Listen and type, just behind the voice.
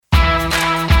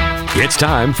It's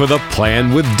time for the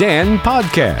Plan with Dan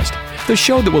podcast, the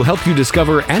show that will help you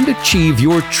discover and achieve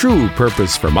your true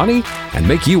purpose for money and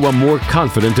make you a more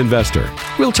confident investor.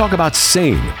 We'll talk about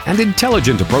sane and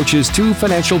intelligent approaches to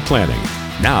financial planning.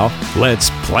 Now,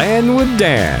 let's Plan with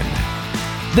Dan.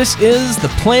 This is the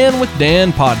Plan with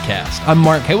Dan podcast. I'm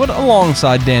Mark Haywood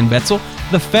alongside Dan Betzel,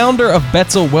 the founder of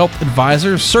Betzel Wealth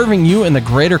Advisors, serving you in the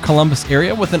greater Columbus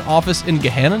area with an office in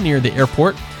Gahanna near the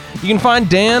airport. You can find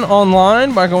Dan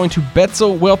online by going to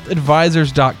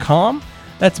BetzelWealthAdvisors.com.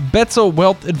 That's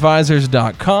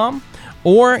BetzelWealthAdvisors.com.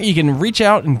 Or you can reach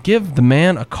out and give the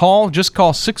man a call. Just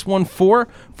call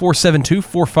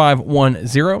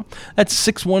 614-472-4510. That's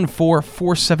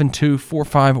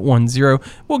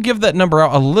 614-472-4510. We'll give that number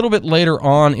out a little bit later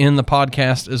on in the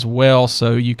podcast as well,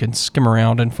 so you can skim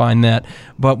around and find that.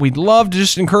 But we'd love to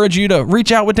just encourage you to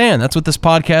reach out with Dan. That's what this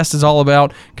podcast is all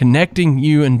about, connecting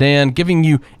you and Dan, giving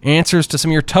you answers to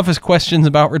some of your toughest questions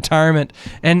about retirement,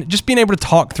 and just being able to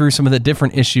talk through some of the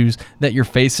different issues that you're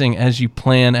facing as you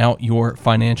plan out your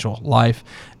financial life.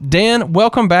 Dan,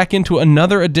 welcome back into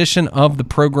another edition of the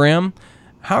program.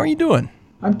 How are you doing?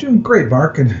 I'm doing great,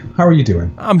 Mark. And how are you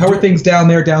doing? How are things down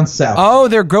there, down south? Oh,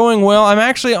 they're going well. I'm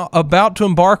actually about to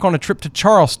embark on a trip to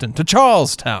Charleston, to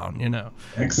Charlestown,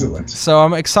 Excellent. So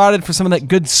I'm excited for some of that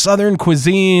good southern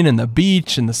cuisine and the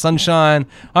beach and the sunshine.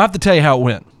 I'll have to tell you how it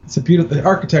went. It's a beautiful. The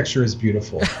architecture is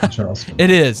beautiful in Charleston. It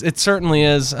is. It certainly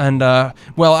is. And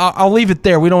well, I'll leave it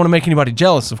there. We don't want to make anybody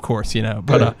jealous, of course,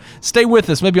 But stay with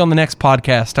us. Maybe on the next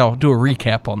podcast, I'll do a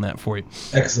recap on that for you.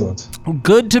 Excellent.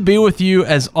 Good to be with you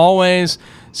as always.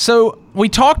 So we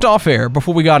talked off air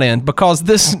before we got in because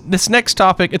this next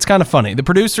topic, it's kind of funny. The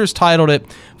producers titled it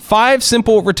 5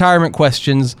 Simple Retirement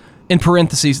Questions in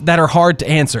parentheses that are hard to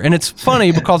answer. And it's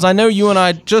funny because I know you and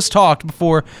I just talked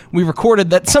before we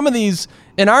recorded that some of these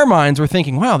in our minds we're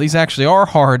thinking, wow, these actually are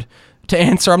hard to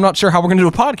answer. I'm not sure how we're going to do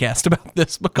a podcast about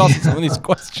this because of some of these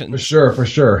questions. For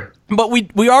sure. But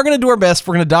we are going to do our best.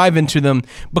 We're going to dive into them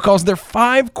because they're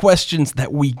 5 questions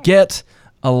that we get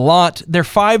a lot. They're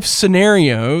 5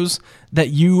 scenarios that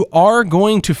you are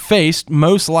going to face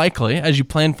most likely as you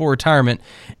plan for retirement.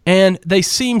 And they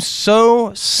seem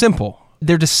so simple.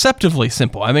 They're deceptively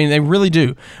simple. I mean, they really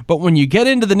do. But when you get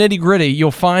into the nitty-gritty, you'll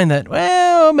find that,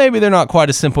 well, maybe they're not quite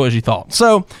as simple as you thought.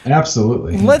 So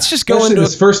absolutely. Let's just go into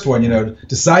this first one,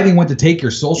 deciding when to take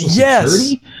your Social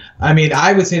Security. I mean,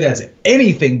 I would say that's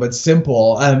anything but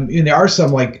simple. There are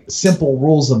some simple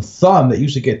rules of thumb that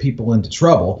usually get people into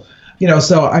trouble.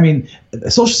 So I mean,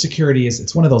 Social Security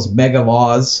it's one of those mega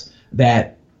laws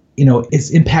that it's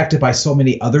impacted by so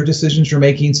many other decisions you're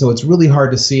making. So it's really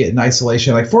hard to see it in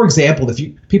isolation. Like, for example,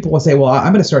 people will say, well,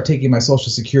 I'm going to start taking my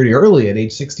Social Security early at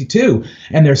age 62,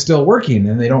 and they're still working,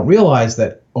 and they don't realize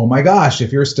that, oh my gosh,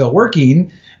 if you're still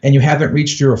working and you haven't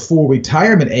reached your full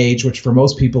retirement age, which for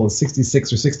most people is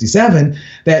 66 or 67,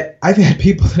 that I've had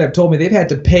people that have told me they've had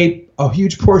to pay a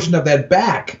huge portion of that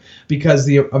back because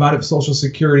the amount of Social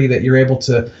Security that you're able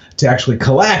to actually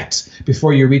collect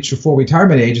before you reach your full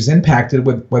retirement age is impacted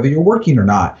with whether you're working or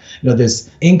not. There's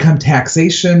income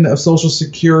taxation of Social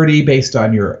Security based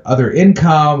on your other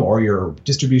income or your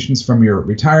distributions from your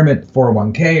retirement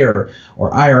 401k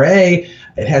or IRA.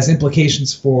 It has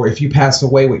implications for if you pass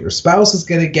away, what your spouse is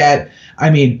going to get. I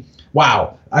mean,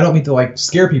 wow. I don't mean to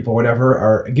scare people or whatever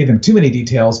or give them too many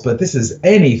details, but this is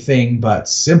anything but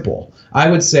simple. I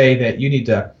would say that you need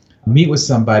to meet with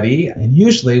somebody, and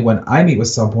usually when I meet with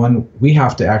someone, we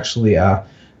have to actually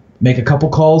make a couple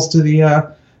calls to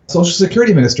the Social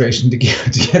Security Administration to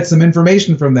get some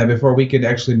information from them before we can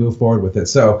actually move forward with it.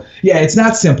 So yeah, it's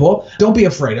not simple. Don't be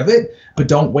afraid of it, but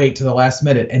don't wait to the last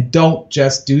minute, and don't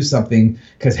just do something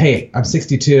because, hey, I'm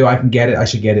 62, I can get it, I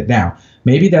should get it now.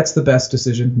 Maybe that's the best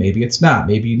decision. Maybe it's not.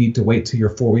 Maybe you need to wait till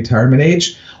your full retirement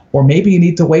age, or maybe you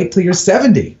need to wait till you're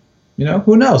 70.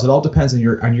 Who knows? It all depends on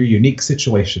your unique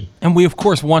situation. And we, of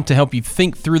course, want to help you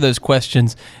think through those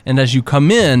questions. And as you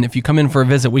come in, if you come in for a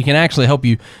visit, we can actually help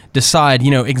you decide,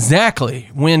 exactly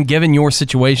when, given your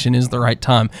situation, is the right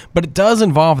time. But it does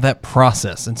involve that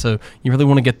process. And so you really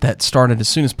want to get that started as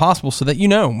soon as possible so that you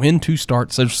know when to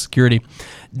start Social Security.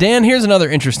 Dan, here's another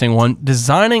interesting one.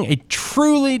 Designing a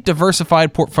truly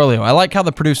diversified portfolio. I like how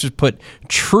the producers put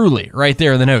truly right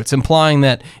there in the notes, implying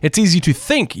that it's easy to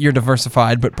think you're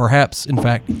diversified, but perhaps, in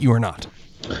fact, you are not.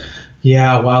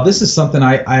 Yeah, wow, this is something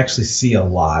I actually see a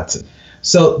lot.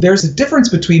 So there's a difference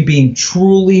between being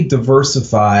truly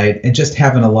diversified and just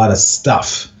having a lot of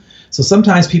stuff. So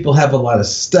sometimes people have a lot of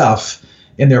stuff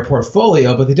in their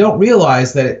portfolio, but they don't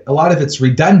realize that a lot of it's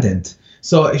redundant.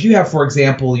 So if you have, for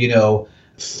example,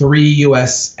 3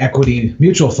 U.S. equity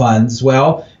mutual funds,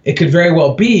 well, it could very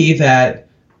well be that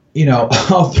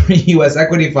all three U.S.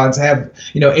 equity funds have,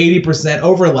 80%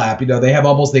 overlap. They have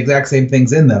almost the exact same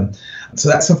things in them. So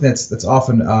that's something that's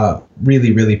often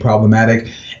really, really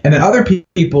problematic. And then other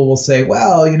people will say,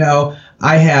 well,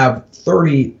 I have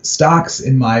 30 stocks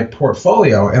in my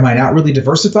portfolio. Am I not really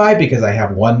diversified because I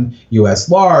have one U.S.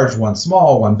 large, one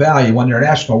small, one value, one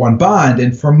international, one bond?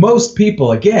 And for most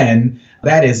people, again,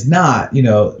 that is not,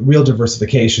 real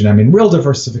diversification. I mean, real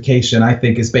diversification, I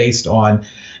think, is based on,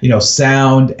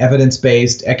 sound,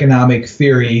 evidence-based economic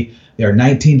theory. There are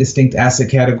 19 distinct asset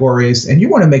categories, and you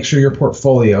want to make sure your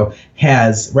portfolio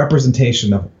has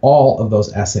representation of all of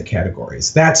those asset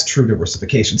categories. That's true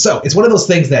diversification. So it's one of those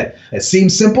things that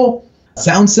seems simple,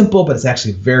 sounds simple, but it's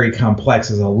actually very complex.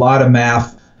 There's a lot of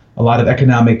math, a lot of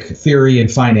economic theory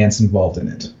and finance involved in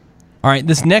it. All right,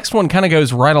 this next one kind of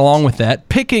goes right along with that.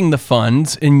 Picking the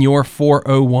funds in your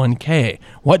 401k.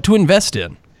 What to invest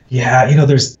in? Yeah,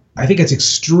 I think it's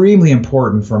extremely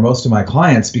important for most of my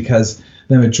clients because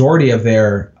the majority of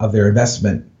their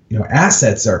investment,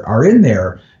 assets are in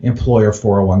their employer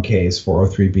 401ks,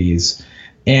 403bs.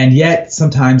 And yet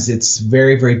sometimes it's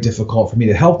very, very difficult for me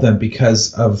to help them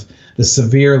because of the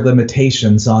severe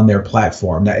limitations on their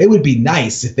platform. Now, it would be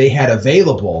nice if they had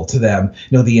available to them,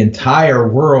 the entire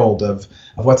world of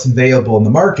what's available in the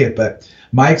market. But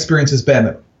my experience has been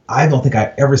that I don't think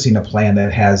I've ever seen a plan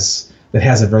that has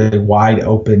a very wide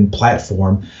open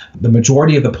platform. The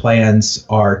majority of the plans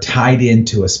are tied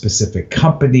into a specific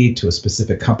company, to a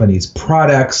specific company's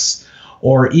products,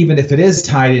 or even if it is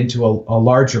tied into a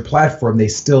larger platform, they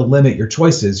still limit your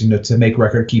choices, to make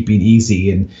record keeping easy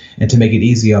and to make it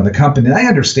easy on the company. And I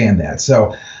understand that.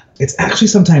 So it's actually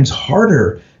sometimes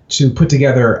harder to put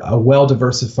together a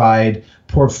well-diversified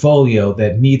portfolio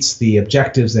that meets the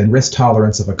objectives and risk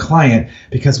tolerance of a client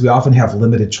because we often have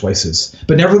limited choices.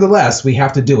 But nevertheless, we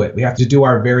have to do it. We have to do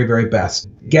our very, very best,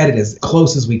 get it as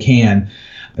close as we can.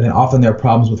 And then often there are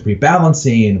problems with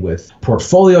rebalancing, with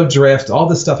portfolio drift. All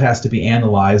this stuff has to be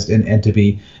analyzed and to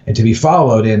be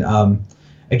followed. And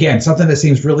again, something that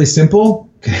seems really simple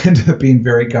can end up being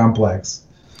very complex.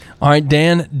 All right,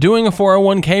 Dan, doing a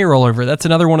 401k rollover, that's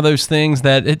another one of those things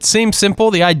that it seems simple.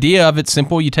 The idea of it's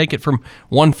simple. You take it from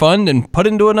one fund and put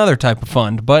it into another type of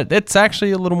fund, but it's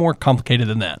actually a little more complicated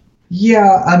than that.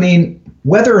 Yeah, I mean,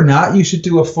 whether or not you should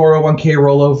do a 401k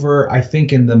rollover, I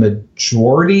think in the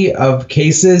majority of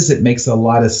cases, it makes a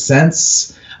lot of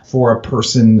sense for a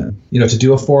person, to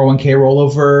do a 401k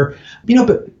rollover,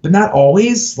 but not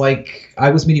always. Like I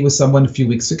was meeting with someone a few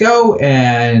weeks ago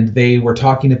and they were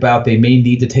talking about they may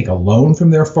need to take a loan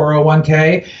from their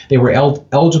 401k. They were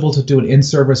eligible to do an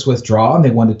in-service withdrawal and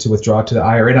they wanted to withdraw to the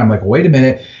IRA. And I'm like, wait a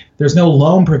minute. There's no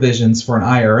loan provisions for an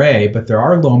IRA, but there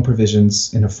are loan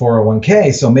provisions in a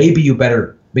 401k. So maybe you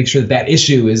better make sure that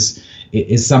issue is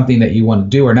something that you want to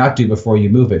do or not do before you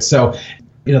move it. So,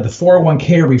 the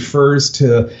 401k refers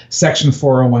to Section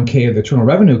 401k of the Internal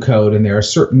Revenue Code, and there are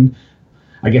certain,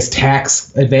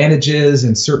 tax advantages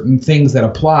and certain things that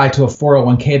apply to a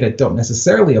 401k that don't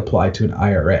necessarily apply to an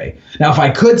IRA. Now, if I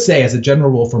could say as a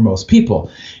general rule for most people,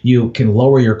 you can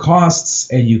lower your costs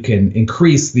and you can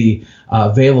increase the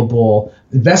available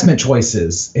investment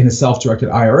choices in a self-directed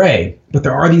IRA. But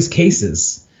there are these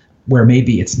cases where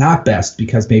maybe it's not best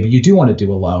because maybe you do want to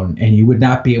do a loan and you would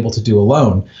not be able to do a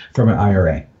loan from an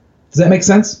IRA. Does that make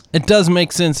sense? It does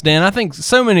make sense, Dan. I think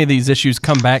so many of these issues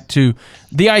come back to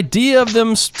the idea of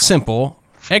them simple.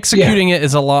 Executing it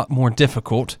is a lot more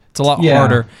difficult. It's a lot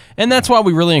harder. And that's why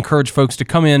we really encourage folks to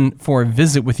come in for a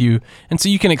visit with you. And so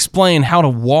you can explain how to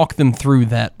walk them through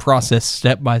that process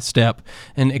step by step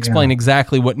and explain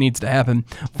exactly what needs to happen.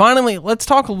 Finally, let's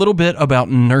talk a little bit about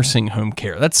nursing home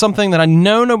care. That's something that I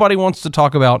know nobody wants to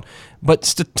talk about, but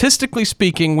statistically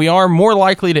speaking, we are more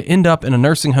likely to end up in a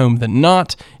nursing home than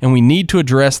not, and we need to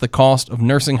address the cost of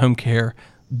nursing home care.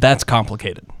 That's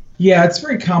complicated. Yeah, it's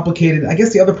very complicated. I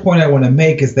guess the other point I want to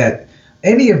make is that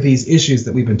any of these issues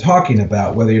that we've been talking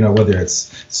about, whether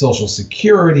it's Social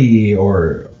Security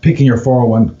or picking your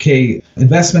 401k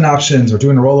investment options or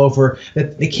doing a rollover,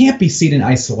 that they can't be seen in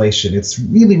isolation. It's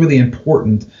really, really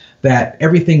important that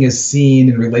everything is seen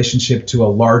in relationship to a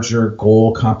larger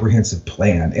goal, comprehensive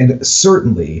plan. And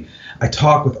certainly, I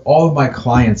talk with all of my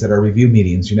clients at our review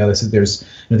meetings. They said there's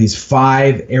these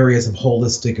 5 areas of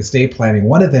holistic estate planning.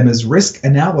 One of them is risk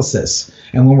analysis.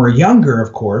 And when we're younger,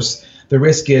 of course, the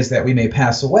risk is that we may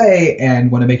pass away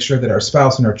and want to make sure that our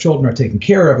spouse and our children are taken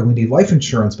care of and we need life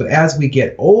insurance. But as we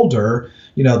get older,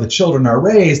 the children are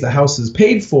raised, the house is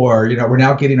paid for, we're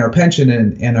now getting our pension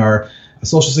and our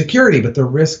Social Security, but the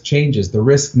risk changes. The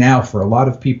risk now for a lot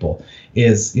of people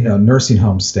is, nursing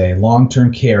home stay,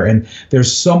 long-term care, and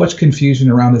there's so much confusion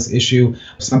around this issue.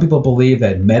 Some people believe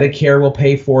that Medicare will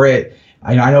pay for it.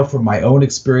 I know from my own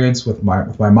experience with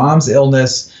my mom's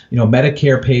illness,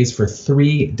 Medicare pays for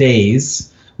 3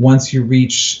 days once you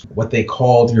reach what they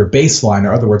called your baseline, or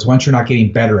in other words, once you're not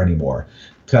getting better anymore.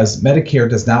 Because Medicare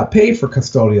does not pay for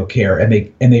custodial care, and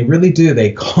they really do.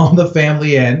 They call the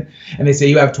family in and they say,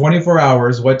 you have 24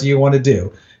 hours. What do you want to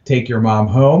do? Take your mom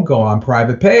home, go on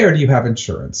private pay, or do you have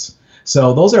insurance?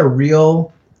 So those are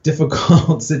real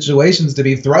difficult situations to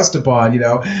be thrust upon,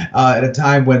 at a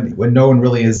time when no one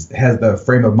really has the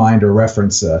frame of mind or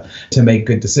reference to make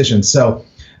good decisions. So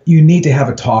you need to have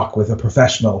a talk with a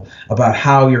professional about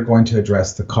how you're going to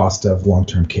address the cost of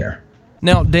long-term care.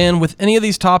 Now, Dan, with any of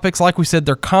these topics, like we said,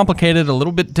 they're complicated, a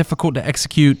little bit difficult to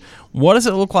execute. What does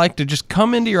it look like to just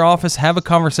come into your office, have a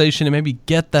conversation, and maybe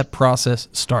get that process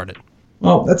started?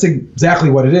 Well, that's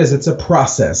exactly what it is. It's a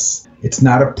process. It's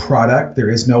not a product. There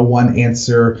is no one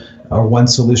answer or one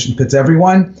solution fits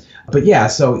everyone. But yeah,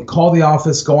 so call the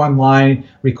office, go online,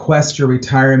 request your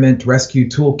retirement rescue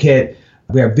toolkit.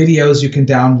 We have videos you can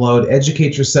download,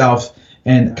 educate yourself,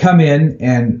 and come in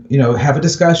and, have a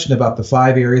discussion about the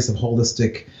 5 areas of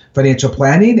holistic financial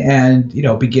planning and,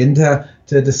 begin to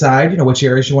decide, which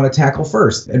areas you want to tackle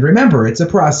first. And remember, it's a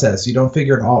process. You don't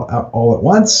figure it all out all at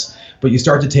once, but you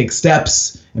start to take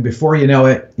steps. And before you know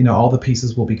it, all the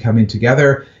pieces will be coming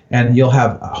together, and you'll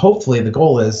have, hopefully the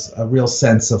goal is a real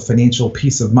sense of financial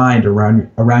peace of mind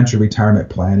around your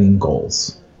retirement planning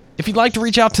goals. If you'd like to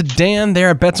reach out to Dan there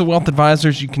at Betzel Wealth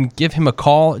Advisors, you can give him a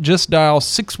call. Just dial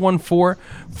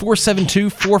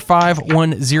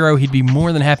 614-472-4510. He'd be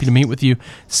more than happy to meet with you.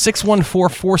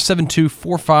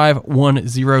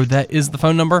 614-472-4510. That is the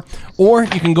phone number. Or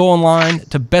you can go online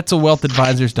to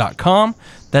BetzelWealthAdvisors.com.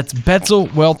 That's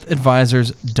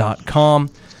BetzelWealthAdvisors.com.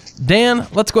 Dan,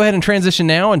 let's go ahead and transition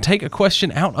now and take a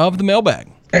question out of the mailbag.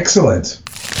 Excellent.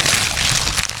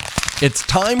 It's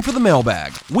time for the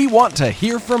mailbag. We want to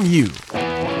hear from you.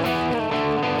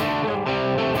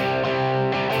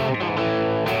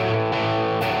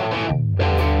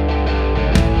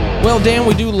 Well, Dan,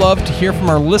 we do love to hear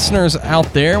from our listeners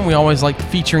out there, and we always like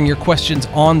featuring your questions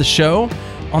on the show.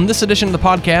 On this edition of the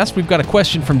podcast, we've got a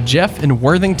question from Jeff in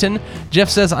Worthington. Jeff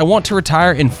says, I want to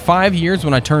retire in 5 years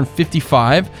when I turn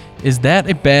 55. Is that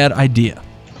a bad idea?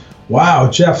 Wow,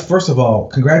 Jeff, first of all,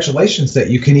 congratulations that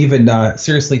you can even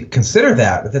seriously consider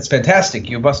that. That's fantastic.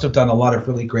 You must have done a lot of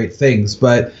really great things.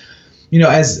 But,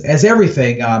 as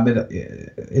everything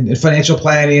in financial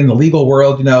planning, in the legal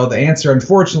world, the answer,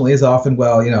 unfortunately, is often,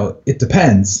 it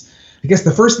depends. I guess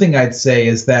the first thing I'd say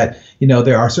is that,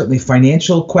 there are certainly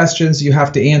financial questions you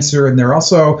have to answer, and there are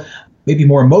also maybe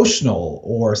more emotional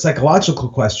or psychological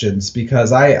questions,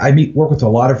 because I work with a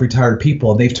lot of retired people,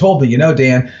 and they've told me,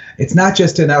 Dan, it's not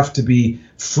just enough to be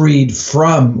freed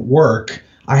from work.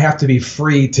 I have to be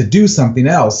free to do something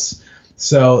else.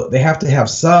 So they have to have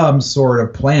some sort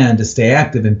of plan to stay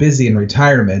active and busy in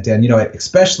retirement. And,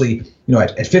 especially,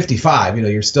 at 55,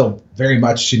 you're still very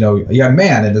much, a young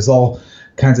man, and there's all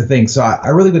kinds of things. So I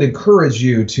really would encourage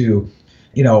you to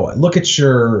look at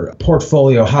your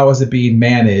portfolio. How is it being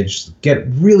managed? Get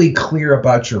really clear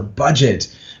about your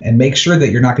budget and make sure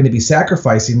that you're not going to be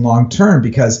sacrificing long term,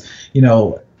 because,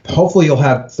 hopefully you'll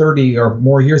have 30 or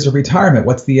more years of retirement.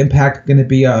 What's the impact going to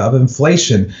be of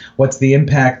inflation? What's the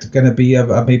impact going to be of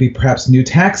maybe perhaps new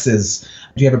taxes?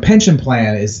 Do you have a pension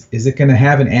plan? Is it going to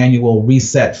have an annual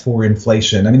reset for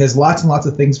inflation? I mean, there's lots and lots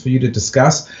of things for you to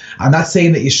discuss. I'm not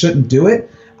saying that you shouldn't do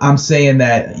it. I'm saying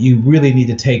that you really need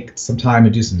to take some time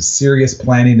and do some serious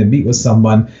planning and meet with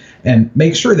someone and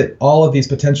make sure that all of these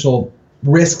potential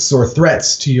risks or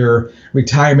threats to your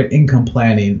retirement income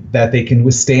planning, that they can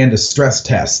withstand a stress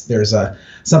test. There's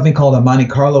something called a Monte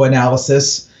Carlo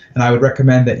analysis, and I would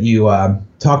recommend that you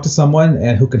talk to someone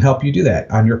and who can help you do that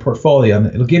on your portfolio. And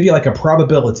it'll give you like a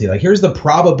probability. Like, here's the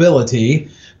probability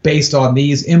based on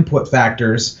these input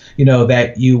factors,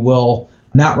 that you will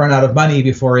not run out of money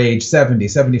before age 70,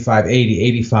 75, 80,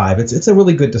 85. It's a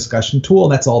really good discussion tool,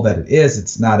 and that's all that it is.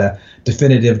 It's not a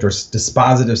definitive or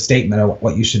dispositive statement of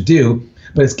what you should do,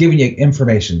 but it's giving you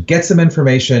information. Get some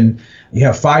information. You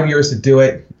have 5 years to do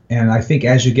it, and I think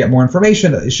as you get more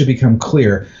information, it should become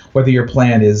clear whether your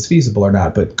plan is feasible or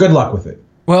not, but good luck with it.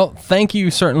 Well, thank you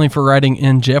certainly for writing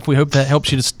in, Jeff. We hope that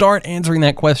helps you to start answering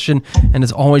that question. And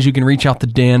as always, you can reach out to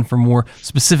Dan for more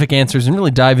specific answers and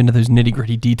really dive into those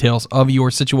nitty-gritty details of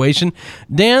your situation.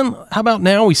 Dan, how about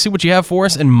now we see what you have for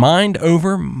us in Mind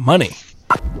Over Money?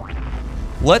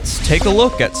 Let's take a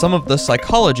look at some of the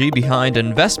psychology behind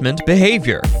investment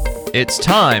behavior. It's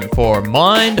time for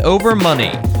Mind Over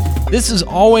Money. This is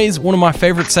always one of my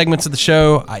favorite segments of the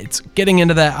show. It's getting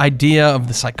into that idea of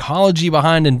the psychology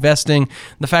behind investing,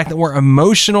 the fact that we're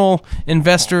emotional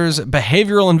investors.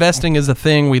 Behavioral investing is a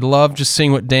thing. We love just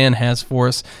seeing what Dan has for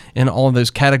us in all of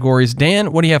those categories.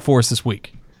 Dan, what do you have for us this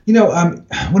week?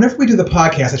 Whenever we do the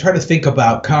podcast, I try to think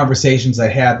about conversations I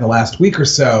had in the last week or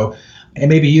so and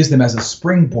maybe use them as a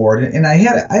springboard. And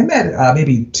I met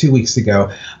maybe 2 weeks ago.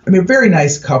 A very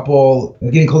nice couple,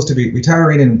 getting close to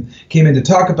retiring, and came in to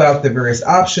talk about the various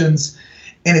options.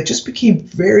 And it just became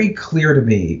very clear to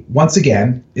me, once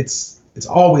again, it's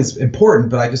always important,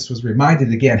 but I just was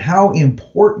reminded again how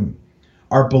important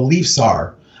our beliefs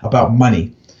are about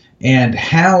money, and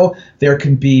how there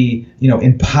can be,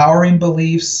 empowering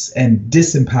beliefs and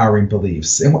disempowering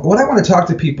beliefs. And what I want to talk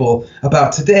to people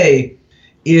about today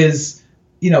is,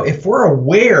 if we're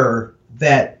aware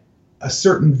that a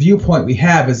certain viewpoint we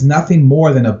have is nothing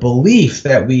more than a belief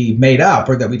that we made up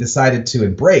or that we decided to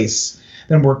embrace,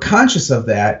 then we're conscious of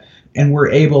that and we're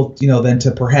able, then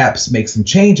to perhaps make some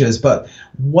changes. But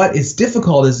what is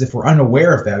difficult is if we're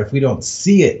unaware of that, if we don't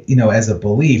see it, as a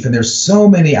belief. And there's so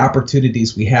many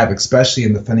opportunities we have, especially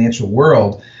in the financial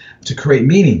world, to create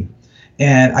meaning.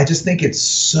 And I just think it's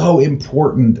so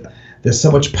important. There's so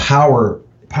much power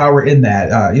in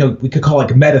that. We could call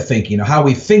it meta thinking, how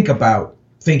we think about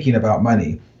thinking about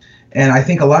money. And I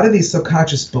think a lot of these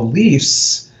subconscious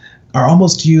beliefs are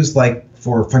almost used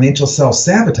for financial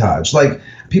self-sabotage.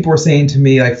 People were saying to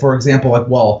me, for example,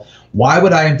 well, why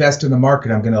would I invest in the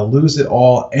market? I'm going to lose it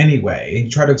all anyway. And you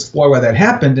try to explore why that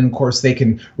happened. And of course, they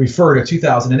can refer to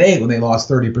 2008 when they lost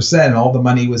 30% and all the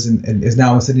money is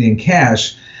now sitting in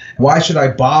cash. Why should I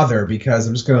bother? Because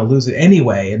I'm just going to lose it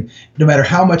anyway. And no matter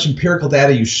how much empirical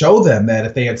data you show them that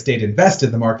if they had stayed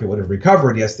invested, the market would have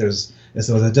recovered. Yes, it was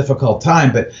a difficult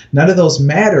time, but none of those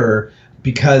matter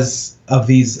because of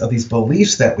these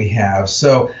beliefs that we have.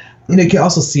 So, you can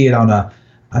also see it on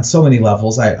so many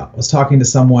levels. I was talking to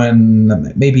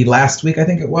someone maybe last week, I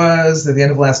think it was, at the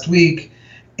end of last week,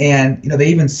 and they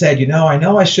even said, I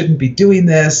know I shouldn't be doing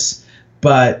this,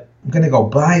 but I'm going to go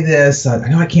buy this. I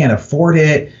know I can't afford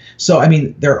it. So,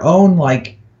 their own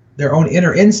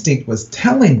inner instinct was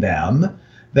telling them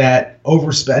that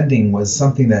overspending was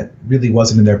something that really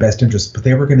wasn't in their best interest, but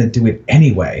they were going to do it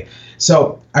anyway.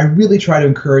 So I really try to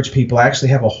encourage people. I actually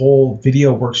have a whole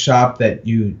video workshop that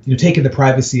you take in the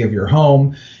privacy of your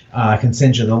home. I can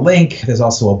send you the link. There's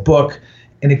also a book,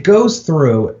 and it goes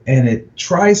through and it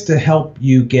tries to help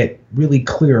you get really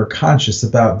clear or conscious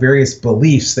about various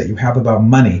beliefs that you have about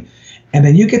money. And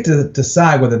then you get to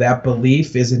decide whether that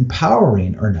belief is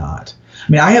empowering or not.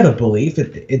 I have a belief.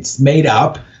 It's made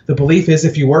up. The belief is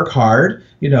if you work hard,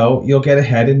 you'll get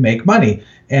ahead and make money.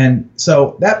 And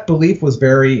so that belief was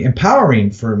very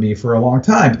empowering for me for a long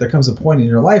time. But there comes a point in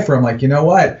your life where I'm like, you know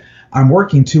what? I'm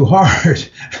working too hard.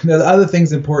 There's other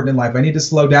things important in life. I need to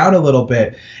slow down a little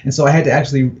bit. And so I had to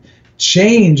actually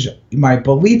change my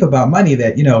belief about money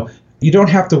that, you don't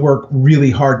have to work really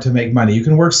hard to make money. You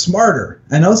can work smarter.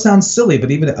 I know it sounds silly,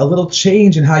 but even a little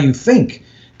change in how you think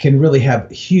can really have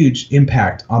huge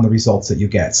impact on the results that you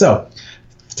get. So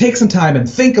take some time and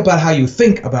think about how you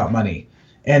think about money.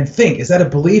 And think, is that a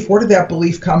belief? Where did that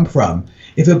belief come from?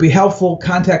 If it would be helpful,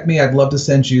 contact me. I'd love to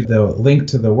send you the link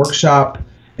to the workshop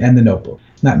and the notebook.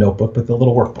 Not notebook, but the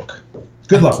little workbook.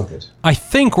 Good luck with it. I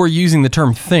think we're using the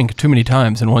term think too many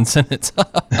times in one sentence.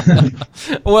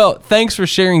 Well, thanks for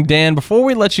sharing, Dan. Before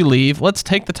we let you leave, let's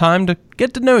take the time to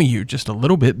get to know you just a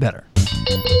little bit better.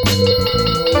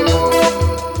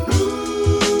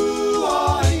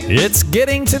 It's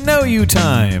getting to know you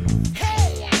time.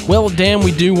 Well, Dan,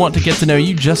 we do want to get to know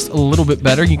you just a little bit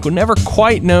better. You can never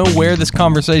quite know where this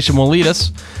conversation will lead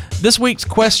us. This week's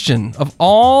question: of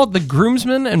all the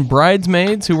groomsmen and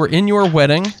bridesmaids who were in your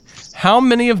wedding, how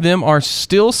many of them are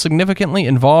still significantly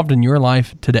involved in your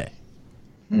life today?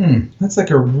 That's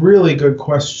a really good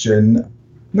question. I'm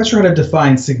not sure how to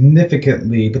define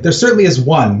significantly, but there certainly is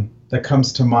one that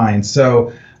comes to mind.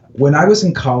 So when I was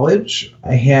in college,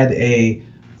 I had a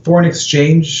foreign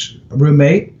exchange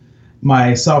roommate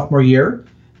my sophomore year.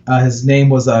 His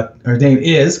name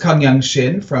is Kang Young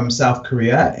Shin from South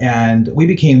Korea, and we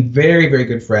became very, very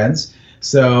good friends.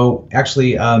 So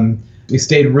actually, we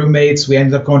stayed roommates. We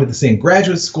ended up going to the same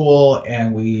graduate school,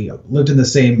 and we lived in the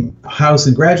same house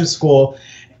in graduate school,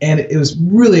 and it was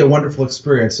really a wonderful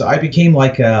experience. So I became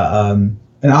like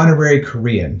an honorary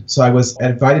Korean. So I was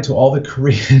invited to all the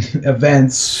Korean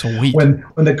events. Sweet. When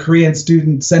the Korean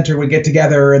Student Center would get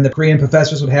together and the Korean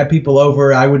professors would have people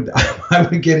over, I would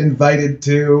get invited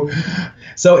to.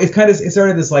 So it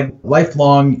started this like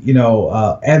lifelong,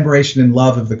 admiration and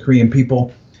love of the Korean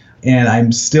people. and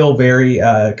I'm still very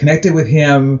connected with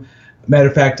him. Matter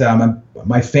of fact,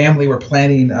 my family were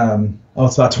planning.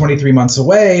 It's about 23 months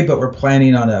away, but we're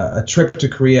planning on a trip to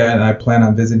Korea, and I plan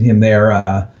on visiting him there.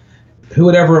 Who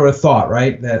would ever have thought,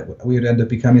 right, that we would end up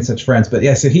becoming such friends? But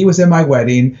yeah, so he was in my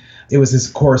wedding. It was,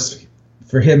 of course,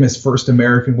 for him, his first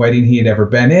American wedding he had ever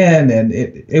been in, and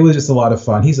it was just a lot of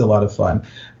fun. He's a lot of fun,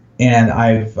 and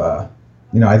I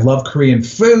love Korean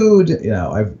food.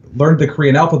 I've learned the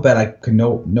Korean alphabet. I could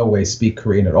no way speak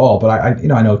Korean at all, but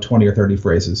I know 20 or 30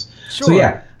 phrases. Sure. So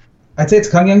yeah, I'd say it's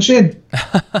Kangyang-shin.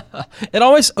 It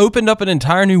always opened up an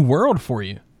entire new world for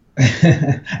you.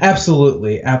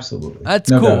 Absolutely. That's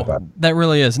no cool. doubt about it. That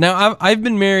really is. Now, I've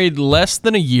been married less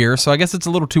than a year, so I guess it's a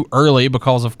little too early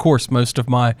because, of course, most of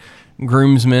my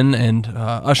groomsmen and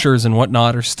ushers and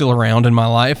whatnot are still around in my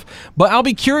life. But I'll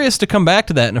be curious to come back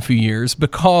to that in a few years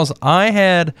because I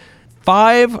had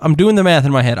 5, I'm doing the math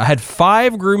in my head, I had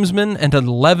 5 groomsmen and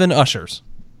 11 ushers.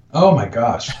 Oh my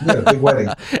gosh, you had a big wedding.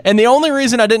 And the only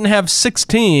reason I didn't have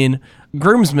 16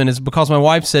 groomsmen is because my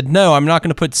wife said, no, I'm not going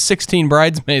to put 16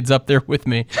 bridesmaids up there with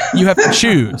me. You have to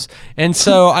choose. And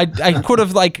so I could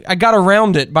have, I got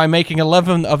around it by making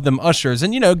 11 of them ushers.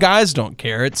 And, guys don't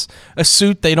care. It's a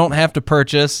suit they don't have to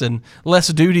purchase and less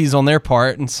duties on their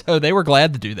part. And so they were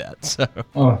glad to do that. So.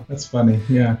 Oh, that's funny.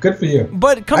 Yeah, good for you.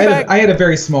 But come back. I had a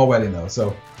very small wedding, though,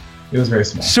 so it was very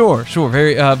small. Sure.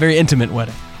 Very intimate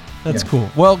wedding. That's cool.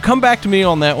 Well, come back to me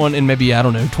on that one in maybe,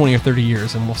 20 or 30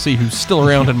 years, and we'll see who's still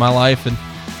around in my life and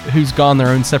who's gone their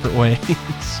own separate ways.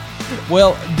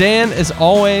 Well, Dan, as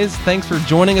always, thanks for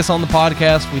joining us on the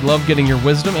podcast. We love getting your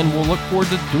wisdom, and we'll look forward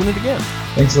to doing it again.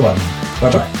 Thanks a lot.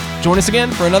 Bye-bye. Join us again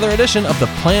for another edition of the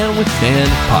Plan with Dan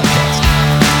podcast.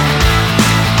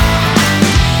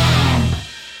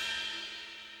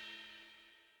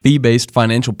 Fee-based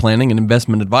financial planning and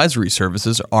investment advisory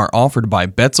services are offered by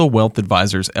Betzel Wealth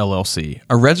Advisors, LLC,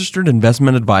 a registered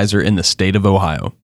investment advisor in the state of Ohio.